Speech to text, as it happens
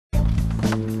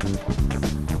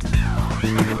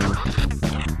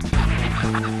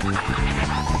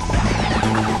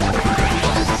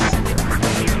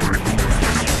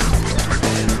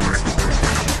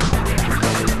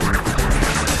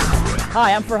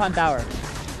Hi, I'm Farhan Thawar.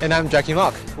 And I'm Jacky.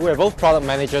 We are both product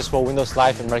managers for Windows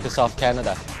Live in Microsoft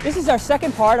Canada. This is our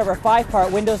second part of our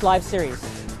 5-part Windows Live series.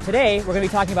 Today, we're going to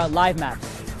be talking about live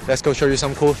maps. Let's go show you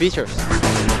some cool features.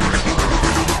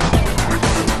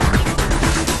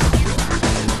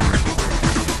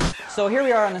 So here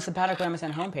we are on the Simpatico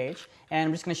MSN homepage, and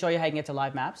I'm just going to show you how you can get to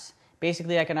live maps.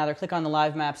 Basically, I can either click on the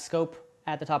live map scope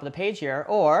at the top of the page here,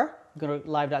 or go to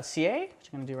live.ca, which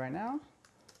I'm going to do right now.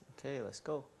 Okay, let's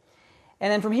go.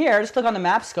 And then from here, just click on the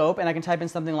map scope, and I can type in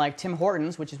something like Tim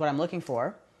Hortons, which is what I'm looking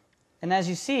for. And as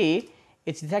you see,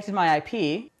 it's detected my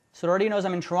IP, so it already knows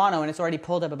I'm in Toronto, and it's already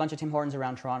pulled up a bunch of Tim Hortons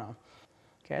around Toronto.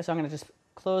 Okay, so I'm going to just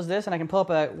close this, and I can pull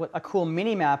up a cool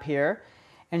mini map here,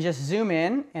 and just zoom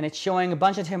in, and it's showing a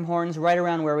bunch of Tim Hortons right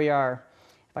around where we are.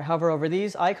 If I hover over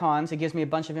these icons, it gives me a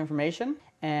bunch of information,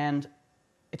 and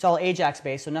it's all Ajax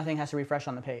based, so nothing has to refresh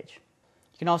on the page.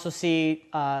 You can also see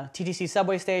TTC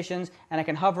subway stations, and I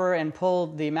can hover and pull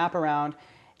the map around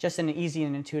just in an easy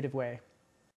and intuitive way.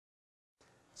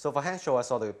 So Farhan showed us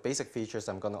all the basic features.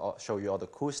 I'm going to show you all the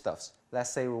cool stuffs.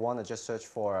 Let's say we want to just search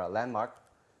for a landmark,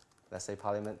 let's say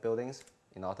Parliament buildings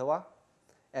in Ottawa.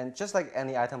 And just like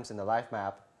any items in the live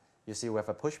map, you see we have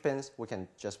a push pins. We can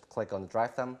just click on the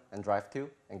drive thumb and drive to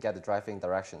and get the driving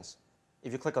directions.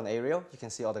 If you click on aerial, you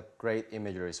can see all the great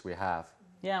imageries we have.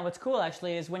 Yeah, what's cool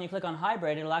actually is when you click on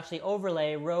hybrid, it'll actually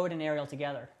overlay road and aerial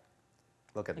together.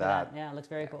 Look at that. Yeah, it looks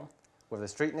very cool. With the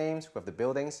street names, with the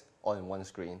buildings, all in one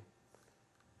screen.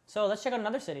 So let's check out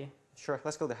another city. Sure,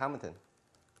 let's go to Hamilton.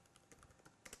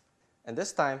 And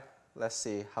this time, let's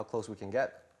see how close we can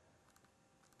get.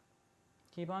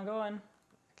 Keep on going.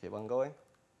 Keep on going.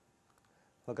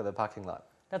 Look at the parking lot.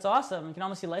 That's awesome. You can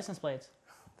almost see license plates.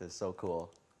 This is so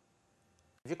cool.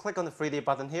 If you click on the 3D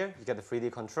button here, you get the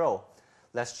 3D control.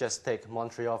 Let's just take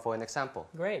Montreal for an example.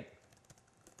 Great.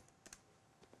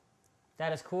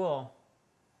 That is cool.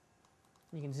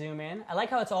 You can zoom in. I like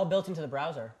how it's all built into the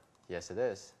browser. Yes, it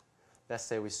is. Let's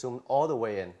say we zoom all the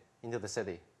way into the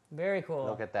city. Very cool.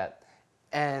 Look at that.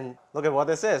 And look at what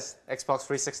this is, Xbox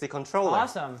 360 controller.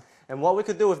 Awesome. And what we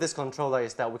could do with this controller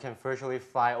is that we can virtually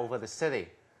fly over the city.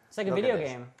 It's like a video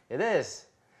game. It is.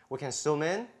 We can zoom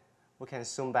in, we can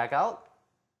zoom back out,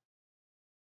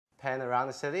 pan around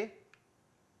the city.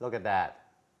 Look at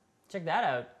that. Check that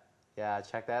out. Yeah,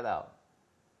 check that out.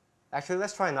 Actually,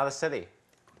 let's try another city.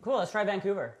 Cool, let's try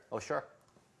Vancouver. Oh, sure.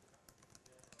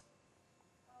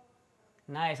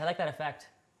 Nice, I like that effect.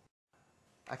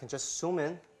 I can just zoom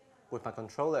in with my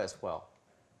controller as well.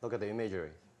 Look at the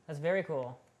imagery. That's very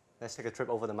cool. Let's take a trip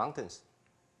over the mountains.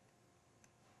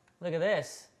 Look at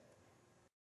this.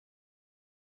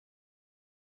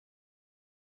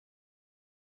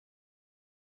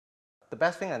 The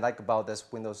best thing I like about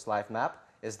this Windows Live map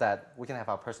is that we can have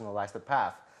our personalized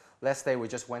path. Let's say we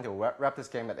just went to wrap this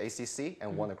game at ACC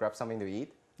and want to grab something to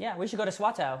eat. Yeah, we should go to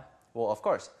Swatow. Well, of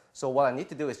course. So what I need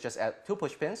to do is just add 2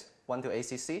 push pins, one to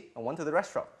ACC and one to the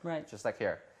restaurant. Right. Just like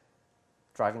here.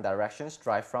 Driving directions,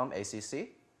 drive from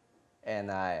ACC,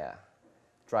 and I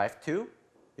drive to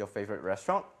your favorite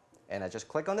restaurant, and I just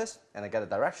click on this, and I get the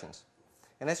directions.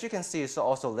 And as you can see, it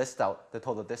also lists out the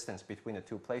total distance between the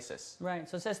 2 places. Right,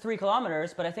 so it says 3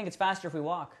 kilometers, but I think it's faster if we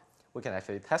walk. We can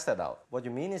actually test that out. What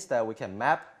you mean is that we can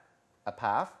map a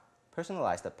path,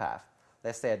 personalize the path.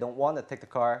 Let's say I don't want to take the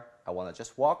car, I want to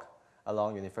just walk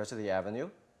along University Avenue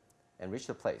and reach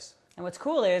the place. And what's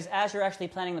cool is, as you're actually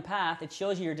planning the path, it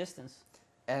shows you your distance.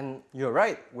 And you're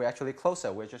right, we're actually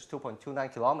closer. We're just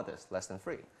 2.29 kilometers, less than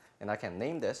 3. And I can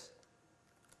name this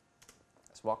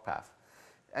as walk path.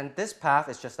 And this path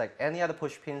is just like any other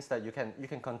push pins that you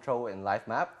can control in Live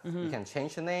Map. You can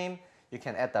change the name, you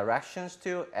can add directions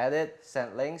to, edit,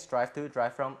 send links, drive to,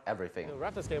 drive from, everything. The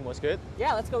Raptors game was good.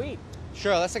 Yeah, let's go eat.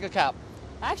 Sure, let's take a cab.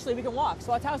 Actually, we can walk.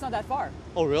 Swatow's not that far.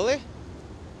 Oh, really?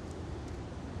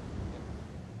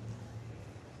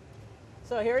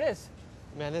 So here it is.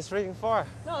 Man, it's freaking far.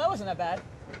 No, that wasn't that bad.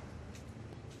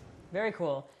 Very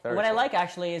cool. Very what I cool. like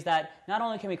actually is that not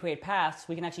only can we create paths,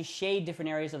 we can actually shade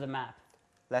different areas of the map.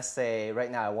 Let's say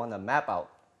right now I want to map out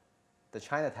the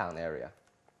Chinatown area.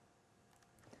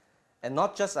 And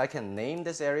not just I can name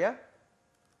this area,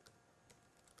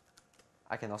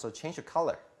 I can also change the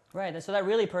color. Right, so that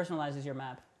really personalizes your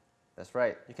map. That's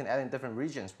right. You can add in different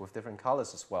regions with different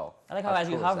colors as well. I like how as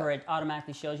you hover, it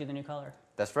automatically shows you the new color.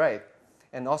 That's right.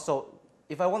 And also,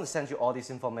 if I want to send you all this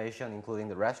information, including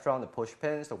the restaurant, the push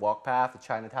pins, the walk path, the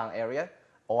Chinatown area,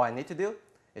 all I need to do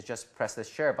is just press the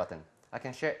share button. I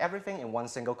can share everything in one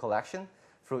single collection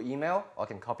through email, or I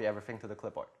can copy everything to the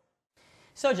clipboard.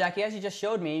 So Jacky, as you just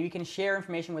showed me, you can share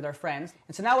information with our friends.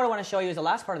 And so now what I want to show you is the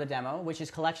last part of the demo, which is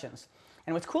collections.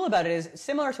 And what's cool about it is,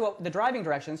 similar to the driving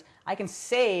directions, I can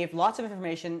save lots of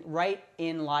information right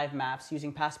in Live Maps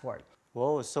using Passport.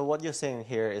 Whoa, so what you're saying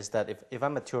here is that if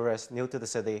I'm a tourist new to the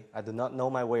city, I do not know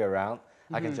my way around,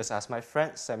 I can just ask my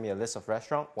friend, send me a list of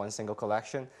restaurants, one single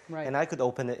collection, and I could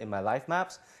open it in my Live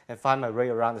Maps and find my way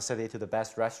around the city to the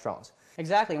best restaurants.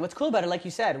 Exactly, and what's cool about it, like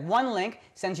you said, one link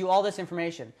sends you all this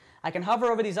information. I can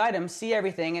hover over these items, see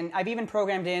everything, and I've even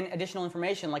programmed in additional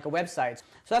information like a website.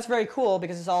 So that's very cool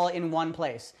because it's all in one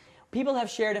place. People have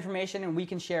shared information and we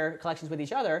can share collections with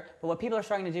each other, but what people are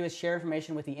starting to do is share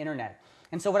information with the internet.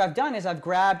 And so what I've done is I've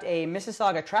grabbed a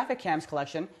Mississauga traffic cams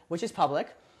collection, which is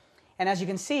public, and as you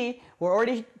can see, we're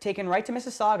already taken right to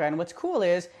Mississauga, and what's cool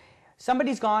is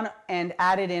somebody's gone and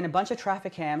added in a bunch of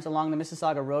traffic cams along the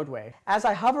Mississauga roadway. As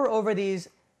I hover over these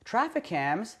traffic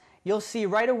cams, you'll see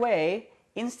right away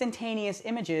instantaneous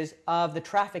images of the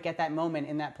traffic at that moment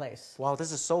in that place. Wow,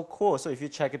 this is so cool. So if you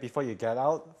check it before you get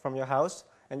out from your house,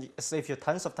 and it saves you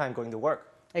tons of time going to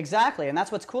work. Exactly, and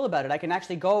that's what's cool about it. I can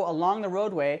actually go along the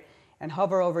roadway and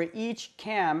hover over each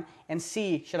cam and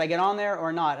see, should I get on there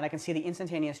or not, and I can see the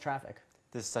instantaneous traffic.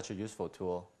 This is such a useful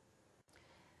tool.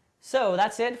 So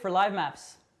that's it for Live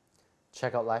Maps.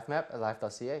 Check out LiveMap at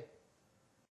live.ca.